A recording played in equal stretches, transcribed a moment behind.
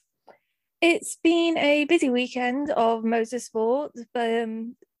It's been a busy weekend of motorsport,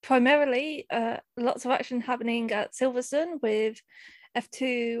 primarily lots of action happening at Silverstone with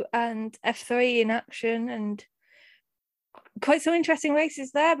F2 and F3 in action, and quite some interesting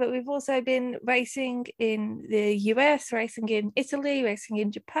races there. But we've also been racing in the US, racing in Italy, racing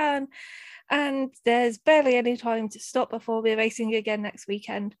in Japan, and there's barely any time to stop before we're racing again next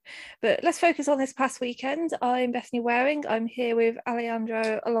weekend. But let's focus on this past weekend. I'm Bethany Waring. I'm here with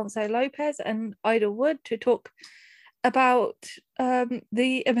Alejandro Alonso Lopez and Ida Wood to talk about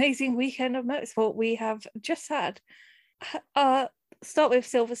the amazing weekend of motorsport we have just had. Start with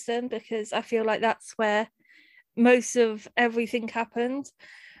Silverstone because I feel like that's where most of everything happened.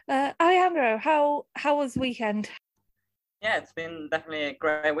 Alejandro, how was the weekend? Yeah, it's been definitely a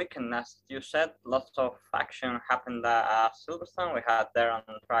great weekend. As you said, lots of action happened at Silverstone. We had there on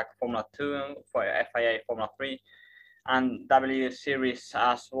track Formula 2 for FIA Formula 3 and W Series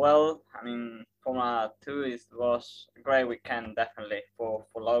as well. I mean, Formula 2 was a great weekend, definitely, for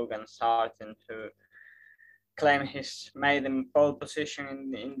Logan Sargent to claim his maiden pole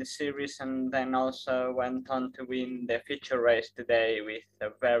position in the series, and then also went on to win the feature race today with a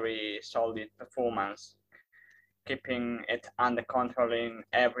very solid performance, keeping it under control in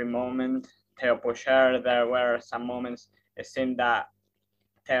every moment. Theo Pocher, there were some moments it seemed that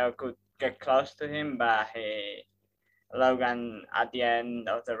Theo could get close to him, but Logan at the end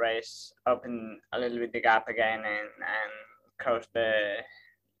of the race opened a little bit the gap again and crossed the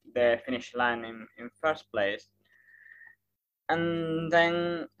finish line in first place. And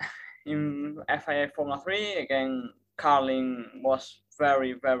then in FIA Formula 3, again, Carlin was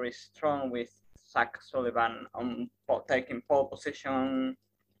very, very strong with Zach Sullivan on taking pole position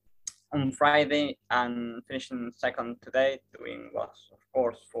on Friday and finishing second today. The win was, of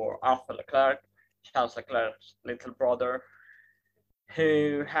course, for Arthur Leclerc, Charles Leclerc's little brother,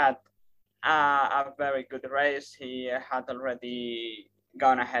 who had a very good race. He had already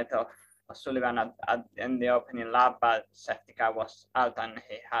gone ahead of Sullivan in the opening lap, but safety car was out and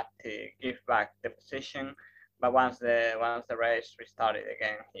he had to give back the position. But once the race restarted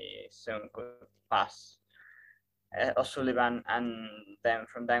again, he soon could pass O'Sullivan, and then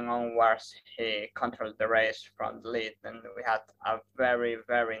from then onwards he controlled the race from the lead, and we had a very,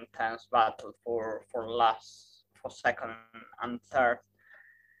 very intense battle for second and third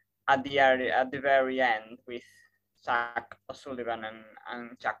at the very end, with Zach O'Sullivan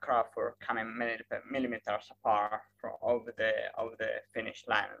and Jack Crawford coming millimeters apart from over the finish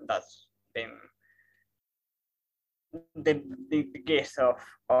line. And that's been the gist of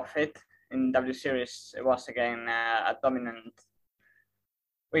it. In W Series, it was again a dominant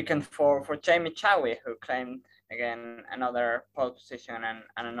weekend for Jamie Chowie, who claimed again another pole position and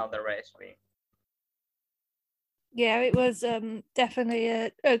another race win. Yeah, it was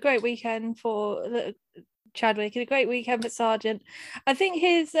definitely a great weekend for Chadwick and a great weekend for Sargent. I think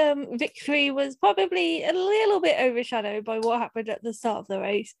his victory was probably a little bit overshadowed by what happened at the start of the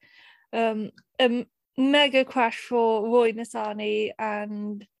race. A mega crash for Roy Nissany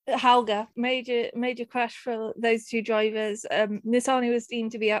and Hauger, major crash for those two drivers. Nissany was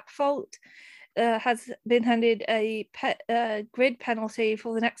deemed to be at fault. Has been handed a grid penalty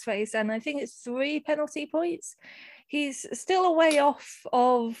for the next race, and I think it's 3 penalty points. He's still a way off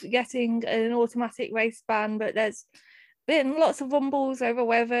of getting an automatic race ban, but there's been lots of rumbles over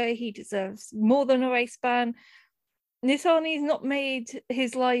whether he deserves more than a race ban. Nissany's not made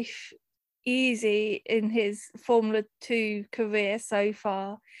his life easy in his Formula 2 career so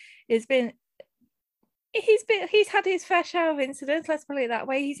far. He's had his fair share of incidents, let's put it that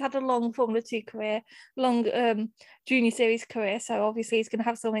way. He's had a long Formula 2 career, long junior series career, so obviously he's going to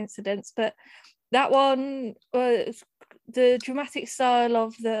have some incidents, but that one was the dramatic style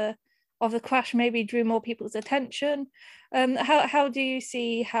of the crash maybe drew more people's attention. How do you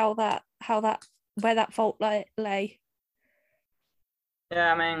see where that fault lay?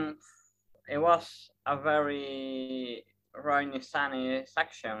 Yeah, I mean, it was a very Roy Nissany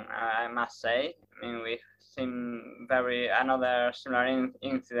section, I must say. I mean, we've seen another similar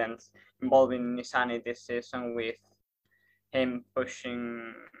incidents involving Nissany this season, with him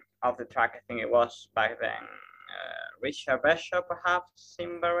pushing off the track. I think it was back then Richard Bishop, perhaps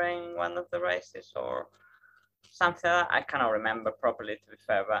in Bahrain, one of the races, or something like that. I cannot remember properly, to be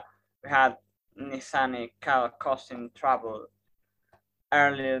fair, but we had Nissany causing trouble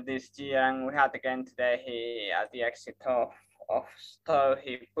earlier this year, and we had again today. He at the exit of Stowe,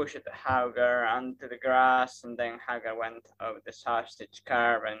 he pushed Hauger onto the grass, and then Hauger went over the sausage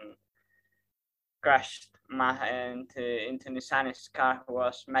curve and crashed into Nissany's car, who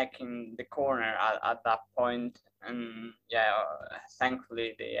was making the corner at that point. And yeah,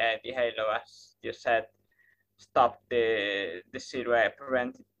 thankfully the Halo, as you said, stopped the situation,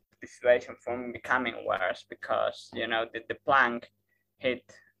 prevented the situation from becoming worse, because the plank hit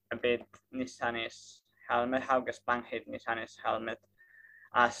a bit Nissan's helmet. Hauger's plank hit Nissan's helmet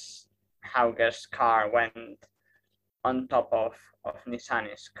as Hauger's car went on top of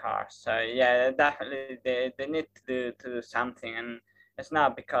Nissan's car. So yeah, definitely they need to do something, and it's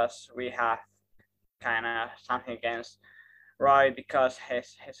not because we have kind of something against Roy, because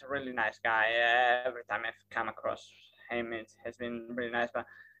he's a really nice guy. Every time I've come across him, it has been really nice. But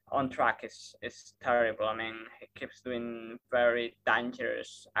on track is terrible. I mean, he keeps doing very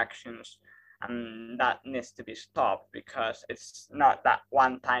dangerous actions, and that needs to be stopped, because it's not that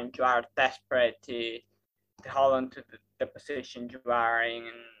one time you are desperate to hold on to the position you are in,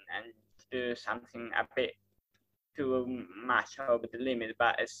 and do something a bit too much over the limit,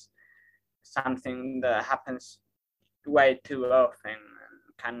 but it's something that happens way too often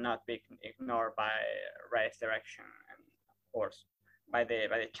and cannot be ignored by race direction and, of course, by the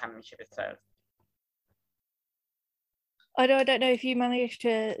championship itself. I don't know if you managed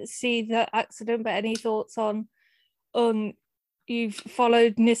to see the accident, but any thoughts on you've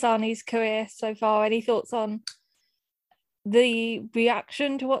followed Nissany's career so far? Any thoughts on the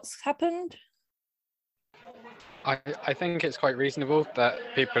reaction to what's happened? I think it's quite reasonable that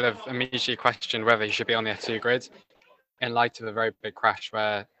people have immediately questioned whether he should be on the F2 grid in light of a very big crash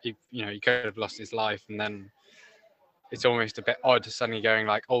where he could have lost his life, and then it's almost a bit odd suddenly going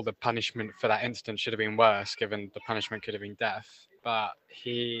like, oh, the punishment for that incident should have been worse, given the punishment could have been death. But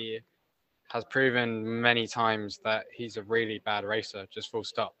he has proven many times that he's a really bad racer, just full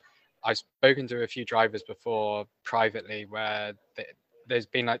stop. I've spoken to a few drivers before privately where there's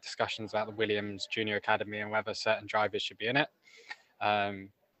been like discussions about the Williams Junior Academy and whether certain drivers should be in it,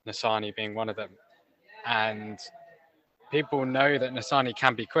 Nissany being one of them. And people know that Nissany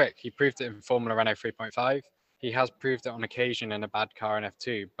can be quick. He proved it in Formula Renault 3.5. He has proved it on occasion in a bad car in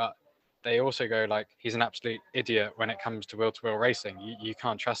F2, but they also go like, he's an absolute idiot when it comes to wheel-to-wheel racing. You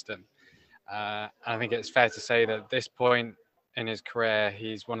can't trust him. And I think it's fair to say that at this point in his career,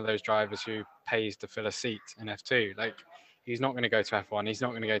 he's one of those drivers who pays to fill a seat in F2. Like, he's not going to go to F1. He's not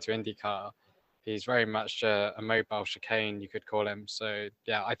going to go to IndyCar. He's very much a mobile chicane, you could call him. So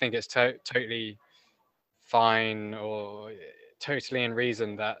yeah, I think it's totally fine, or totally in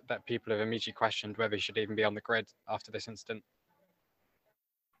reason that people have immediately questioned whether he should even be on the grid after this incident.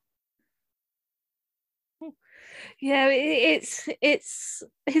 Yeah, it's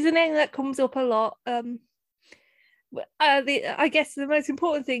he's a name that comes up a lot. I guess the most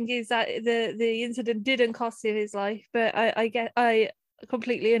important thing is that the incident didn't cost him his life, but I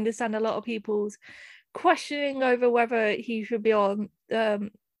completely understand a lot of people's questioning over whether he should be on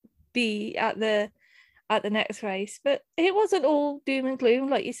be at the next race. But it wasn't all doom and gloom,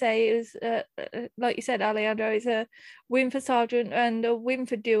 like you say. It was like you said, Alejandro, it's a win for Sargent and a win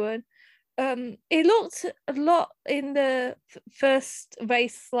for Doohan. It looked a lot in the first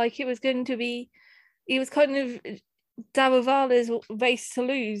race like it was going to be, it was kind of Daruval's race to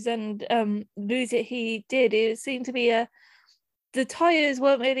lose, and lose it he did. It seemed to be the tyres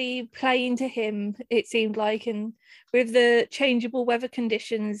weren't really playing to him, it seemed like, and with the changeable weather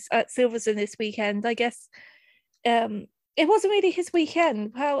conditions at Silverstone this weekend, I guess it wasn't really his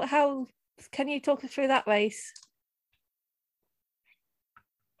weekend. How can you talk us through that race?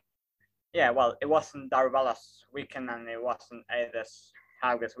 Yeah, well, it wasn't Daruval's weekend, and it wasn't Eides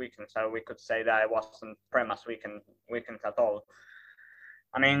Hauger's weekend, so we could say that it wasn't Prema's weekend at all.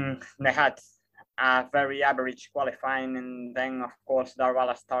 I mean, they had a very average qualifying, and then of course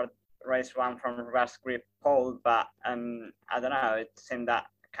Daruvala started race one from reverse grip pole, but I don't know, it seemed that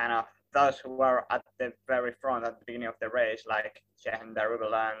kind of those who were at the very front at the beginning of the race, like Jehan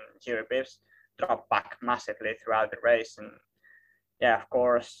Daruvala and Jiri Vips, dropped back massively throughout the race. And yeah, of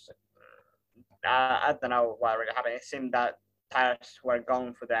course, I don't know what really happened. It seemed that tires were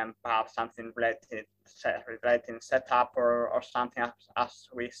going for them, perhaps something related setup or something, as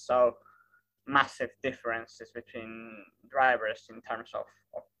we saw massive differences between drivers in terms of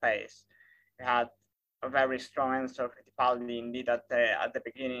pace. We had a very strong Enzo Fittipaldi indeed at the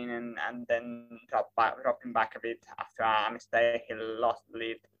beginning, and then dropping back a bit after a mistake. He lost the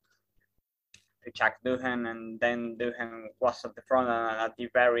lead to Jack Doohan, and then Doohan was at the front, and at the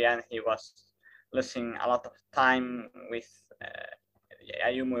very end he was losing a lot of time with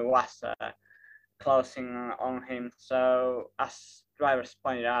Ayumu Iwasa closing on him. So as drivers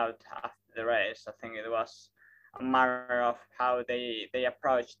pointed out after the race, I think it was a matter of how they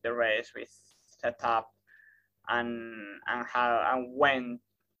approached the race with setup and how and when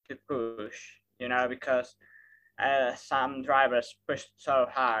to push, because some drivers pushed so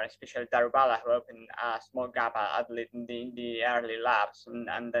hard, especially Darubala, who opened a small gap at lead in the early laps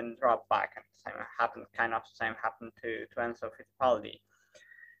and then dropped back. And the same happened to Enzo Fittipaldi.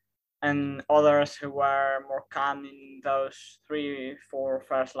 And others who were more calm in those 3-4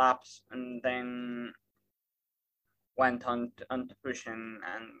 first laps and then went on to pushing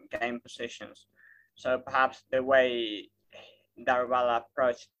and gain positions. So perhaps the way Darubala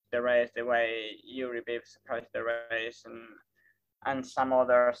approached the race, the way Juri Vips approached the race, and some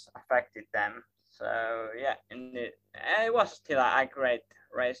others affected them. So yeah, it was still a great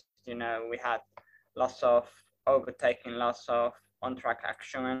race. You know, we had lots of overtaking, lots of on-track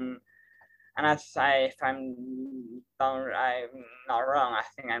action, and I'd say if I'm not wrong, I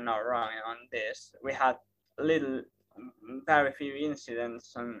think I'm not wrong on this. We had very few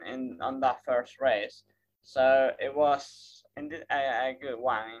incidents on that first race, so it was indeed a good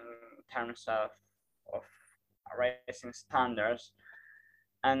one in terms of racing standards,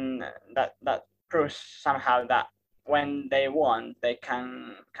 and that proves somehow that when they won, they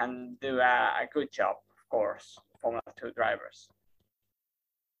can do a good job. Of course, Formula 2 drivers.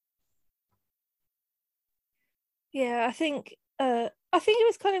 Yeah, I think it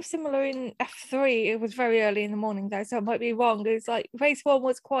was kind of similar in F3. It was very early in the morning though, so I might be wrong. It was like race 1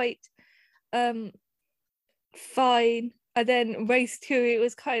 was quite fine, and then race 2 it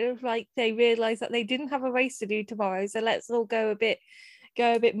was kind of like they realized that they didn't have a race to do tomorrow, so let's all go a bit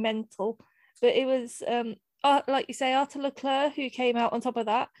mental. But it was like you say, Arthur Leclerc who came out on top of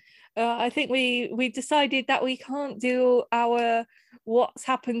that. I think we decided that we can't do our what's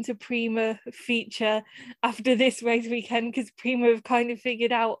happened to Prema feature after this race weekend, because Prema have kind of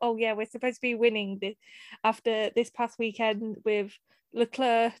figured out, oh yeah, we're supposed to be winning after this past weekend, with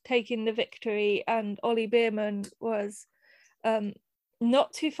Leclerc taking the victory, and Ollie Beerman was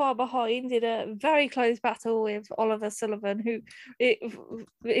not too far behind in a very close battle with Oliver Sullivan, who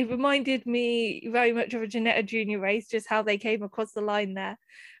it reminded me very much of a Ginetta Junior race, just how they came across the line there.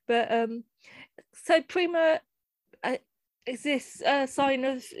 But so Prema, is this a sign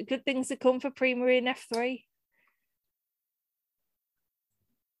of good things to come for Prema in F3?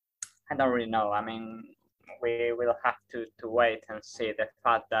 I don't really know. I mean, we will have to wait and see. The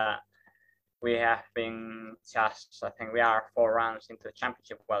fact that we have been I think we are 4 rounds into the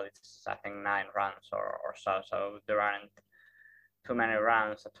championship. Well, it's I think 9 rounds or so there aren't too many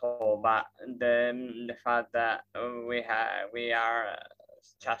rounds at all. But the fact that we are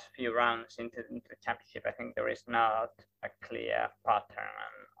just a few rounds into the championship, I think there is not a clear pattern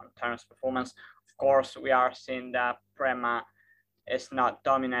on turns performance. Of course, we are seeing that Prema is not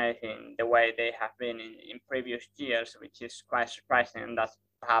dominating the way they have been in previous years, which is quite surprising, and that's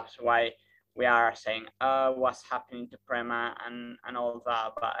perhaps why we are saying, what's happening to Prema and all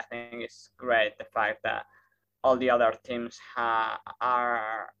that. But I think it's great the fact that all the other teams are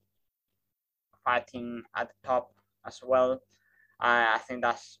fighting at the top as well. I think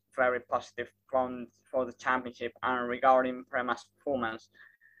that's very positive for the championship. And regarding Prema's performance,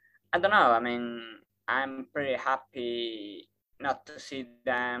 I don't know. I mean, I'm pretty happy not to see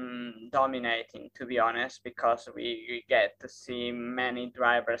them dominating, to be honest, because we get to see many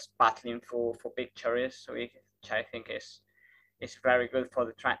drivers battling for victories, which I think is very good for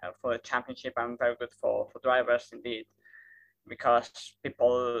the championship and very good for drivers indeed, because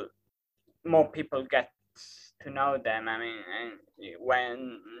more people get to know them. I mean,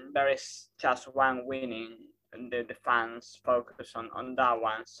 when there is just one winning, the fans focus on that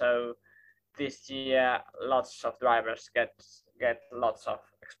one. So this year, lots of drivers get lots of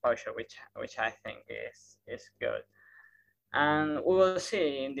exposure, which I think is good. And we will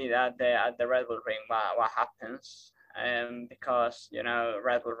see indeed at the Red Bull Ring what happens, because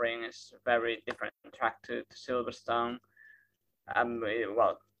Red Bull Ring is a very different track to Silverstone.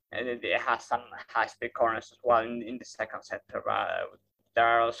 It has some high-speed corners as well in the second sector, but there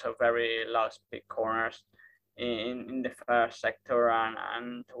are also very low-speed corners in the first sector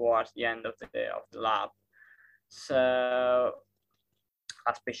and towards the end of the lap. So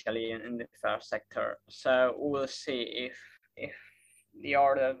especially in the first sector. So we will see if the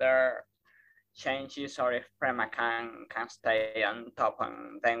order there changes or if Prema can stay on top,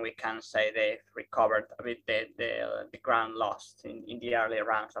 and then we can say they've recovered a bit the ground lost in the early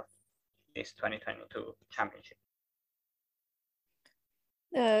rounds of this 2022 championship.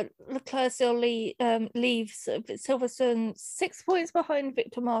 Leclerc still leaves Silverstone 6 points behind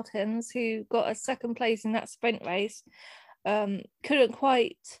Victor Martins, who got a second place in that sprint race. Couldn't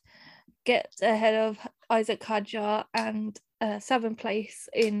quite get ahead of Isaac Hadjar, and 7th place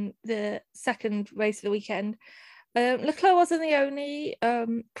in the second race of the weekend. Leclerc wasn't the only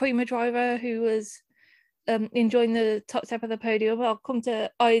Prema driver who was enjoying the top step of the podium. I'll come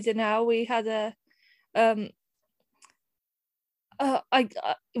to Ida now. We had a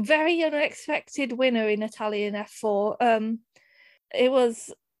very unexpected winner in Italian F4. It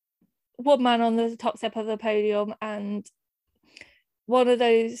was one man on the top step of the podium, and one of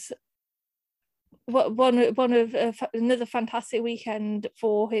another fantastic weekend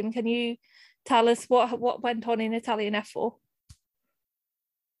for him. Can you tell us what went on in Italian F4?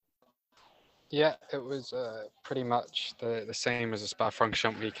 Yeah, it was pretty much the same as a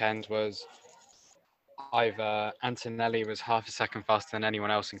Spa-Francorchamps weekend. Was either Antonelli was half a second faster than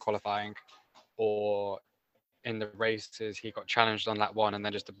anyone else in qualifying, or in the races he got challenged on lap 1 and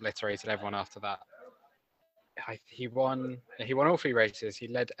then just obliterated everyone after that. He won all 3 races. He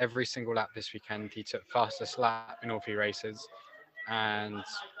led every single lap this weekend. He took fastest lap in all 3 races and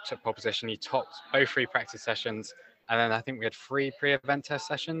took pole position. He topped both 3 practice sessions, and then I think we had 3 pre-event test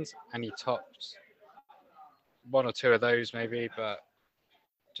sessions, and he topped 1 or 2 of those maybe, but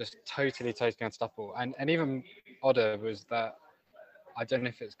just totally unstoppable. And even odder was that, I don't know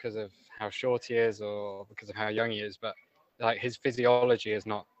if it's because of how short he is or because of how young he is, but like his physiology is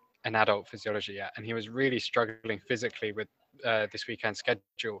not an adult physiology yet, and he was really struggling physically with this weekend's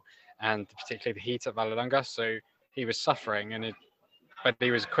schedule, and particularly the heat at Vallelunga. So he was suffering, but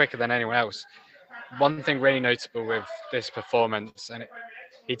he was quicker than anyone else. One thing really notable with this performance, and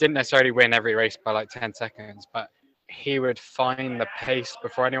he didn't necessarily win every race by like 10 seconds, but he would find the pace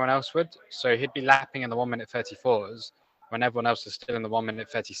before anyone else would. So he'd be lapping in the 1 minute 34s when everyone else is still in the 1 minute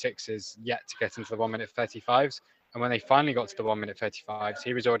 36s, yet to get into the 1 minute 35s. And when they finally got to the 1 minute 35s,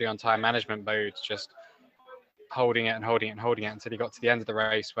 he was already on time management mode, just holding it until he got to the end of the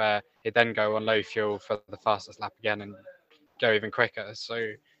race, where he'd then go on low fuel for the fastest lap again and go even quicker.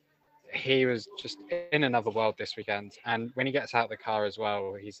 So he was just in another world this weekend. And when he gets out of the car as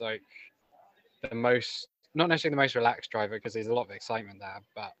well, he's like not necessarily the most relaxed driver, because there's a lot of excitement there,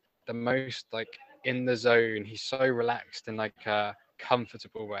 but the most like in the zone. He's so relaxed in like a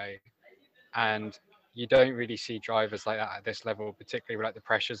comfortable way. And you don't really see drivers like that at this level, particularly with like the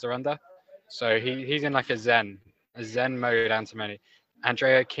pressures they're under. So he's in like a zen mode,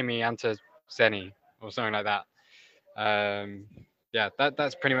 Andrea Kimi Zeni or something like that. Yeah,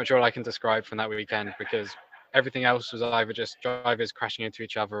 that's pretty much all I can describe from that weekend, because everything else was either just drivers crashing into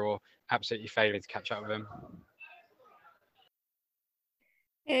each other or absolutely failing to catch up with him.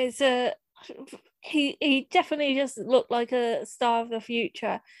 He definitely just looked like a star of the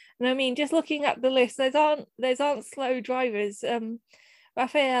future. And I mean, just looking at the list, those aren't slow drivers.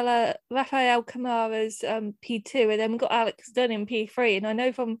 Rafael Camara's P2, and then we've got Alex Dunn in P3. And I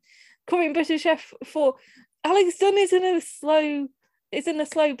know from covering British F4, Alex Dunn isn't a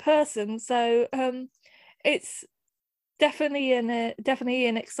slow person. So it's definitely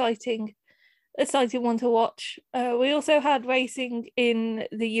an exciting one to watch. We also had racing in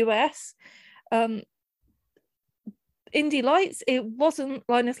the US. Indy Lights, it wasn't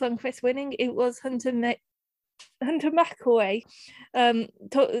Linus Lundqvist winning, it was Hunter McElway.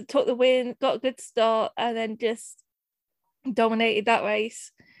 Took the win, got a good start, and then just dominated that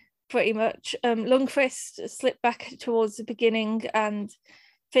race pretty much. Lundqvist slipped back towards the beginning and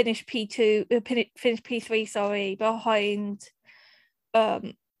finished P3, sorry, behind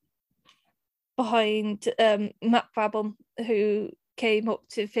Matt Brabham, who came up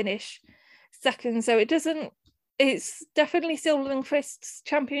to finish second. So it's definitely still Lundqvist's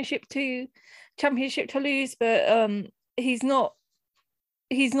championship to lose, but he's not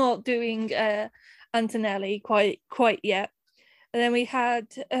doing Antonelli quite yet. And then we had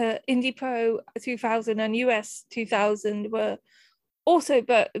Indy Pro 2000 and US 2000 were also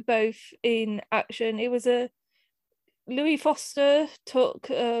both in action. It was Louis Foster took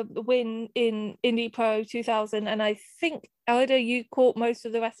a win in Indy Pro 2000, and I think, Alida, you caught most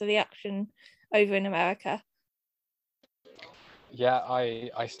of the rest of the action over in America. Yeah,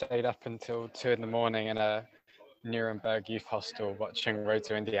 I stayed up until 2 in the morning in a Nuremberg youth hostel watching Road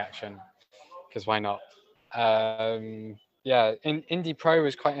to Indy action, because why not? Yeah, Indy Pro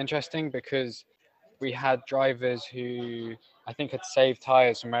was quite interesting because we had drivers who I think had saved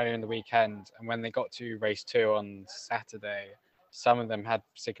tyres from earlier in the weekend, and when they got to race 2 on Saturday, some of them had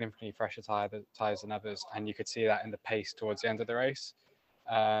significantly fresher tyres than others, and you could see that in the pace towards the end of the race.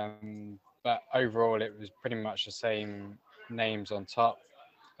 But overall, it was pretty much the same names on top.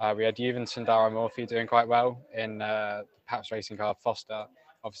 We had Juven Sundara Murphy doing quite well in the Paps racing car. Foster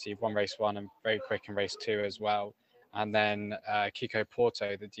obviously won race 1 and very quick in race 2 as well. And then Kiko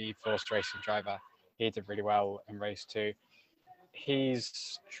Porto, the D-Force racing driver, he did really well in race 2.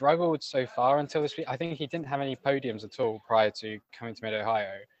 He's struggled so far until this week. I think he didn't have any podiums at all prior to coming to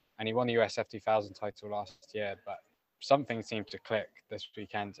Mid-Ohio. and he won the USF 2000 title last year. But something seemed to click this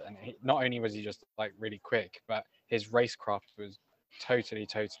weekend, and not only was he just like really quick, but his racecraft was totally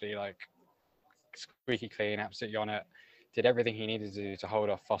like squeaky clean, absolutely on it. Did everything he needed to do to hold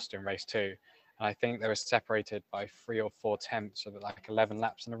off Foster in race 2. And I think they were separated by 3 or 4 tenths of like 11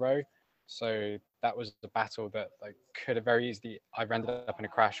 laps in a row. So that was the battle that like could have very easily either ended up in a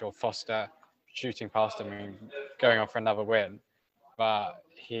crash or Foster shooting past him and going on for another win. But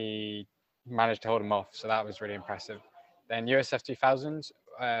he managed to hold him off, so that was really impressive. Then USF 2000,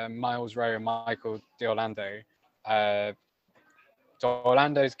 Miles Rowe and Michael D'Orlando.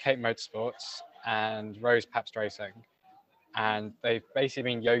 D'Orlando's Cape Motorsports and Rowe's Pabst Racing. And they've basically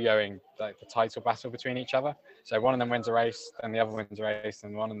been yo-yoing like the title battle between each other. So one of them wins a race, then the other wins a race,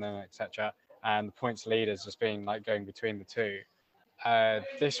 and one of them, etc. And the points lead has just been like going between the two.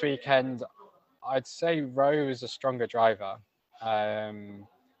 This weekend, I'd say Rowe is a stronger driver,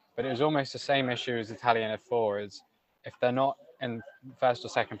 but it was almost the same issue as Italian F4. Is if they're not in first or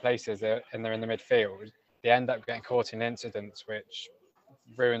second places and they're in the midfield, they end up getting caught in incidents which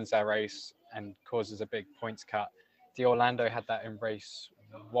ruins their race and causes a big points cut. D'Orlando had that in race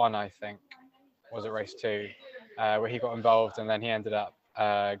 1, I think, was it race 2, where he got involved and then he ended up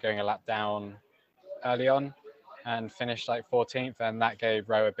going a lap down early on and finished like 14th, and that gave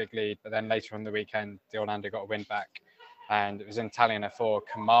Rowe a big lead. But then later on the weekend, D'Orlando got a win back, and it was in Italian F4.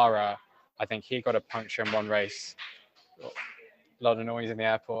 Kamara, I think he got a puncture in one race. A lot of noise in the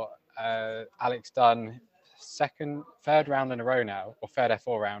airport. Alex Dunn, third round in a row now, or third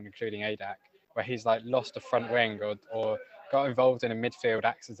F4 round, including ADAC, where he's like lost a front wing or got involved in a midfield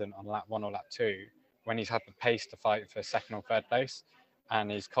accident on lap 1 or lap 2 when he's had the pace to fight for second or third place, and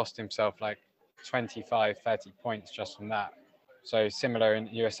he's cost himself like 25, 30 points just from that. So similar in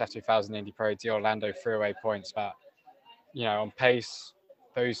USF 2000 Indy Pro, D'Orlando threw away points, but you know, on pace,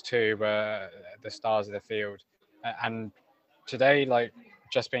 those two were the stars of the field. And today, like,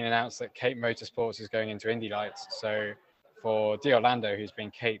 just been announced that Cape Motorsports is going into Indy Lights. So for D'Orlando, who's been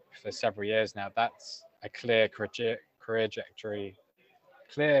Cape for several years now, that's a clear career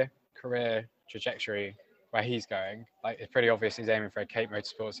trajectory where he's going. Like, it's pretty obvious he's aiming for a Cape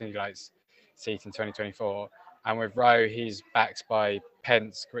Motorsports Indy Lights seat in 2024. And with Rowe, he's backed by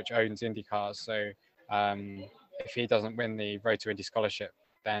Penske, which owns Indy cars. So if he doesn't win the Road to Indy scholarship,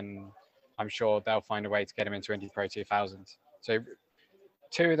 then I'm sure they'll find a way to get him into Indy Pro 2000. So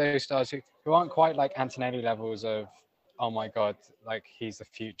two of those stars who aren't quite like Antonelli levels of, oh my God, like he's the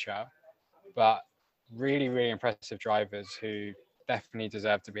future, but really, really impressive drivers who definitely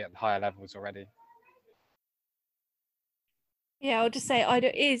deserve to be at the higher levels already. Yeah, I'll just say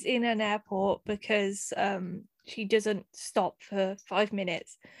Ida is in an airport because she doesn't stop for 5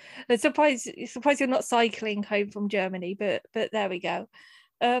 minutes. I'm surprised you're not cycling home from Germany, but there we go.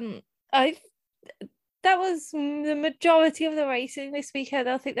 That was the majority of the racing this weekend.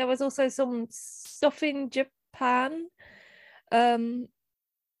 I think there was also some stuff in Japan.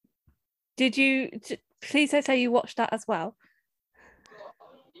 Did you? Please say you watched that as well.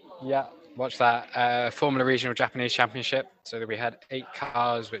 Yeah, watched that. Formula Regional Japanese Championship. So we had 8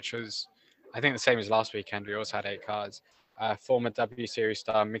 cars, which was, I think, the same as last weekend. We also had 8 cars. Former W Series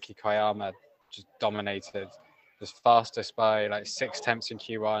star Miki Koyama just dominated. Was fastest by like 6 tenths in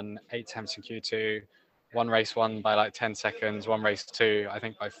Q1, 8 tenths in Q2. One race won by like 10 seconds. One race 2, I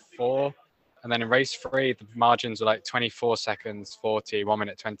think, by 4. And then in race 3, the margins were like 24 seconds, 40, 1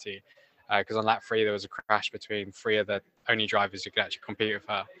 minute 20. Because on lap 3, there was a crash between 3 of the only drivers who could actually compete with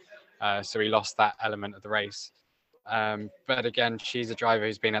her. So we lost that element of the race. But again, she's a driver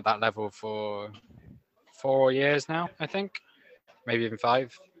who's been at that level for 4 years now, I think, maybe even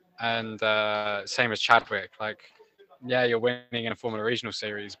 5. And same as Chadwick, like, yeah, you're winning in a Formula Regional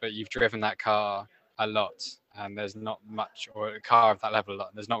Series, but you've driven that car a lot, and there's not much, or a car of that level a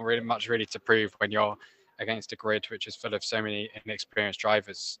lot. There's not really much to prove when you're against a grid which is full of so many inexperienced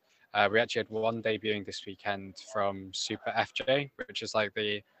drivers. We actually had one debuting this weekend from Super FJ, which is like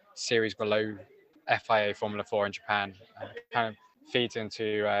the series below FIA Formula 4 in Japan, and kind of feeds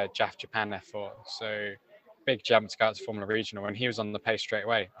into JAF Japan F4. So big jump to go out to Formula Regional, and he was on the pace straight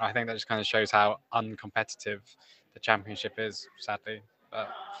away. I think that just kind of shows how uncompetitive the championship is, sadly. But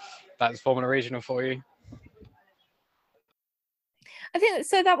that's Formula Regional for you. I think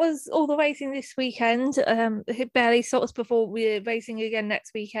so. That was all the racing this weekend. It barely stops before we're racing again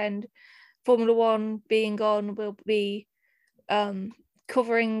next weekend. Formula One being on, will be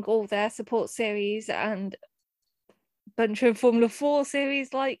covering all their support series and a bunch of Formula 4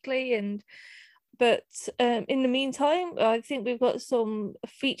 series likely. But in the meantime, I think we've got some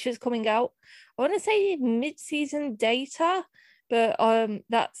features coming out. I want to say mid-season data, but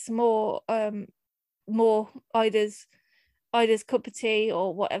that's more Ida's cup of tea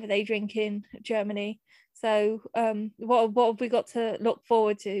or whatever they drink in Germany. So what have we got to look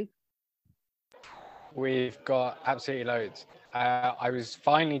forward to? We've got absolutely loads. I was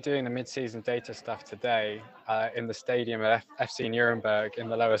finally doing the mid-season data stuff today in the stadium at FC Nuremberg in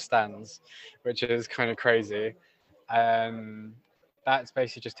the lower stands, which is kind of crazy. That's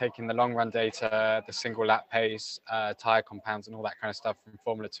basically just taking the long run data, the single lap pace, tyre compounds and all that kind of stuff from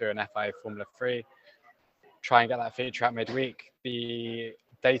Formula 2 and FIA Formula 3. Try and get that feature out midweek. The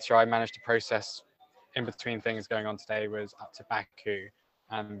data I managed to process in between things going on today was up to Baku,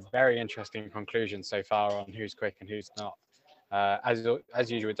 and very interesting conclusions so far on who's quick and who's not. As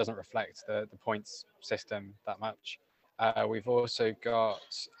usual, it doesn't reflect the points system that much. We've also got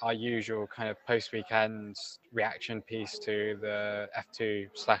our usual kind of post-weekend reaction piece to the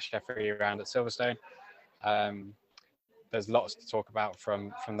F2/F3 round at Silverstone. There's lots to talk about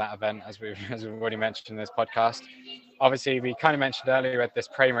from that event, as we've already mentioned in this podcast. Obviously, we kind of mentioned earlier with this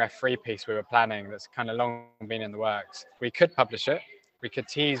Prema F3 piece we were planning that's kind of long been in the works. We could publish it. We could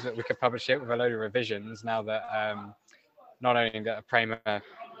tease that we could publish it with a load of revisions now that not only that Prema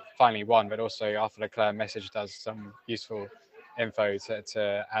finally won, but also Arthur Leclerc messaged us some useful info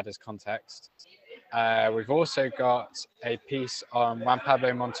to add as context. We've also got a piece on Juan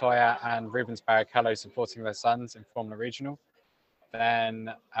Pablo Montoya and Rubens Barrichello supporting their sons in Formula Regional.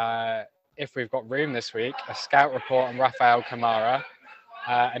 Then, if we've got room this week, a scout report on Rafael Kamara,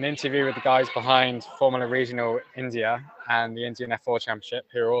 an interview with the guys behind Formula Regional India and the Indian F4 Championship,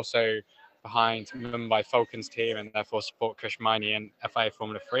 who are also behind Mumbai Falcons team and therefore support Kush Maini and FIA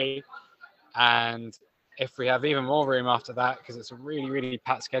Formula 3. And if we have even more room after that, because it's a really, really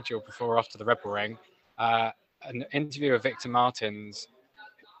packed schedule before we're off to the Red Bull Ring, an interview with Victor Martins,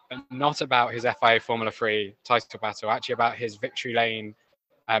 not about his FIA Formula 3 title battle, actually about his Victory Lane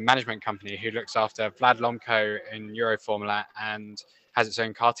management company who looks after Vlad Lomko in Euroformula and has its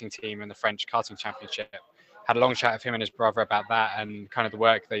own karting team in the French karting championship. Had a long chat with him and his brother about that and kind of the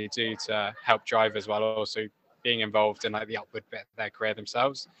work they do to help drivers while also being involved in like the upward bit of their career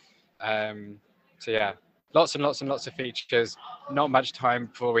themselves. So yeah, lots and lots and lots of features. Not much time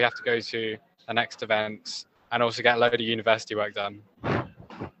before we have to go to the next events and also get a load of university work done.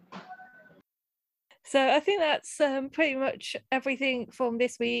 So I think that's pretty much everything from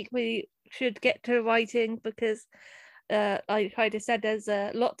this week. We should get to writing because, like I just said, there's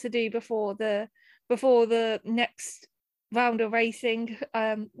a lot to do before the next round of racing.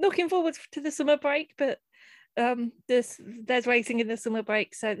 Looking forward to the summer break, but there's racing in the summer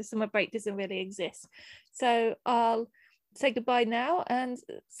break, so the summer break doesn't really exist. So I'll say goodbye now and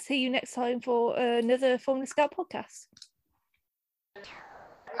see you next time for another Formula Scout podcast.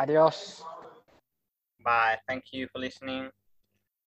 Adios. Bye. Thank you for listening.